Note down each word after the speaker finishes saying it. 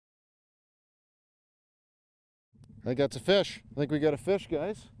I think that's a fish. I think we got a fish,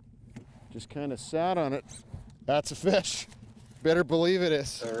 guys. Just kind of sat on it. That's a fish. Better believe it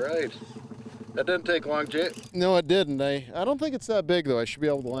is. All right. That didn't take long, Jay. No, it didn't. I don't think it's that big, though. I should be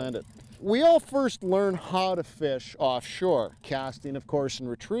able to land it. We all first learn how to fish offshore, casting, of course, and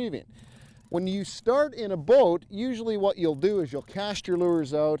retrieving. When you start in a boat, usually what you'll do is you'll cast your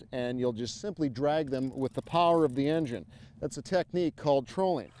lures out and you'll just simply drag them with the power of the engine. That's a technique called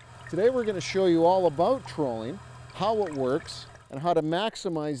trolling. Today we're going to show you all about trolling, how it works, and how to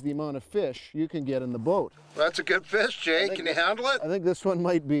maximize the amount of fish you can get in the boat. Well, that's a good fish, Jay. Can you handle it? I think this one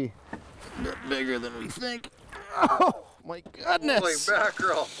might be a bit bigger than we think. Oh, my goodness. Holy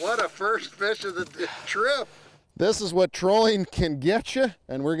mackerel. What a first fish of the trip. This is what trolling can get you,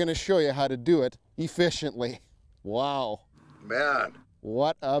 and we're going to show you how to do it efficiently. Wow. Man.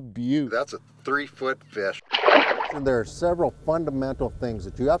 What a beaut. That's a 3-foot fish. There are several fundamental things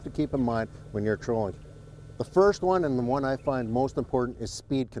that you have to keep in mind when you're trolling. The first one, and the one I find most important, is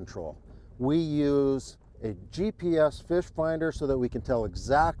speed control. We use a GPS fish finder so that we can tell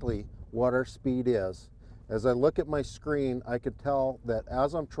exactly what our speed is. As I look at my screen, I can tell that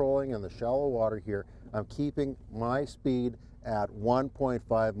as I'm trolling in the shallow water here, I'm keeping my speed at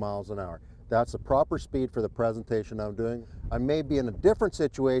 1.5 miles an hour. That's the proper speed for the presentation I'm doing. I may be in a different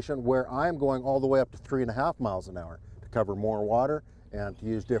situation where I'm going all the way up to 3.5 miles an hour to cover more water and to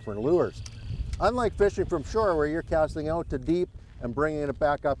use different lures. Unlike fishing from shore where you're casting out to deep and bringing it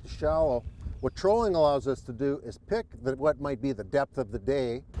back up to shallow, what trolling allows us to do is pick what might be the depth of the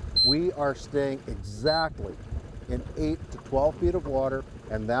day. We are staying exactly in 8 to 12 feet of water,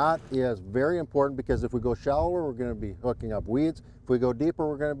 and that is very important because if we go shallower, we're going to be hooking up weeds. If we go deeper,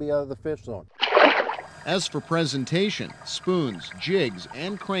 we're going to be out of the fish zone. As for presentation, spoons, jigs,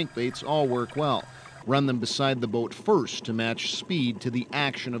 and crankbaits all work well. Run them beside the boat first to match speed to the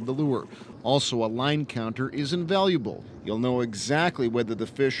action of the lure. Also, a line counter is invaluable. You'll know exactly whether the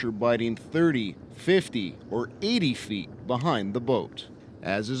fish are biting 30, 50, or 80 feet behind the boat,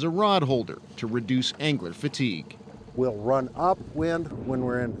 as is a rod holder to reduce angler fatigue. We'll run upwind when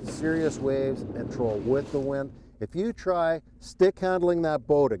we're in serious waves and troll with the wind. If you try stick handling that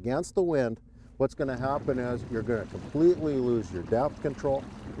boat against the wind, what's going to happen is you're going to completely lose your depth control,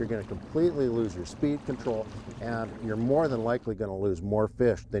 you're going to completely lose your speed control, and you're more than likely going to lose more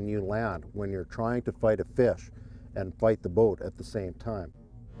fish than you land when you're trying to fight a fish and fight the boat at the same time.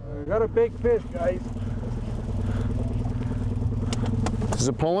 We got a big fish, guys. Is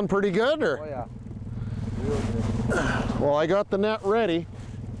it pulling pretty good, or? Oh yeah. Well, I got the net ready.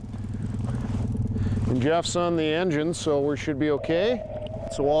 And Jeff's on the engine, so we should be okay.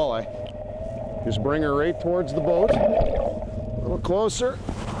 It's a walleye. Just bring her right towards the boat. A little closer.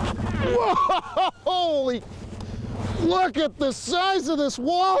 Whoa! Holy! Look at the size of this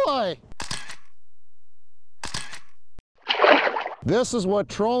walleye! This is what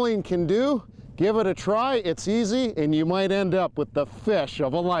trolling can do. Give it a try, it's easy, and you might end up with the fish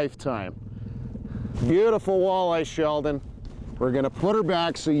of a lifetime. Beautiful walleye, Sheldon. We're gonna put her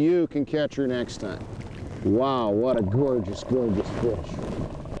back so you can catch her next time. Wow, what a gorgeous, gorgeous fish.